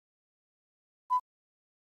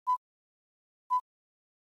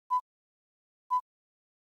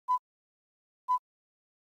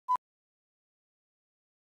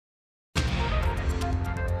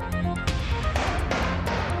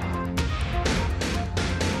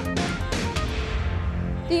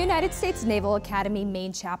The United States Naval Academy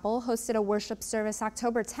Main Chapel hosted a worship service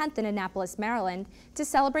October 10th in Annapolis, Maryland to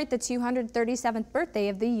celebrate the 237th birthday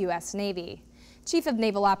of the U.S. Navy. Chief of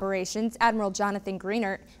Naval Operations Admiral Jonathan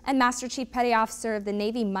Greenert and Master Chief Petty Officer of the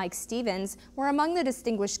Navy Mike Stevens were among the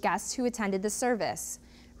distinguished guests who attended the service.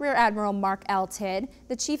 Rear Admiral Mark L. Tidd,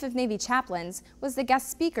 the Chief of Navy Chaplains, was the guest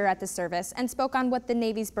speaker at the service and spoke on what the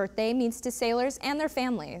Navy's birthday means to sailors and their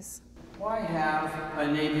families. Why have a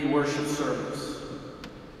Navy worship service?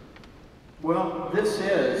 Well, this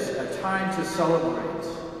is a time to celebrate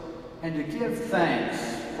and to give thanks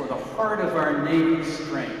for the heart of our Navy's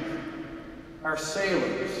strength, our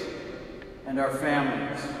sailors, and our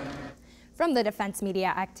families. From the Defense Media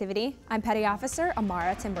Activity, I'm Petty Officer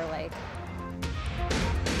Amara Timberlake.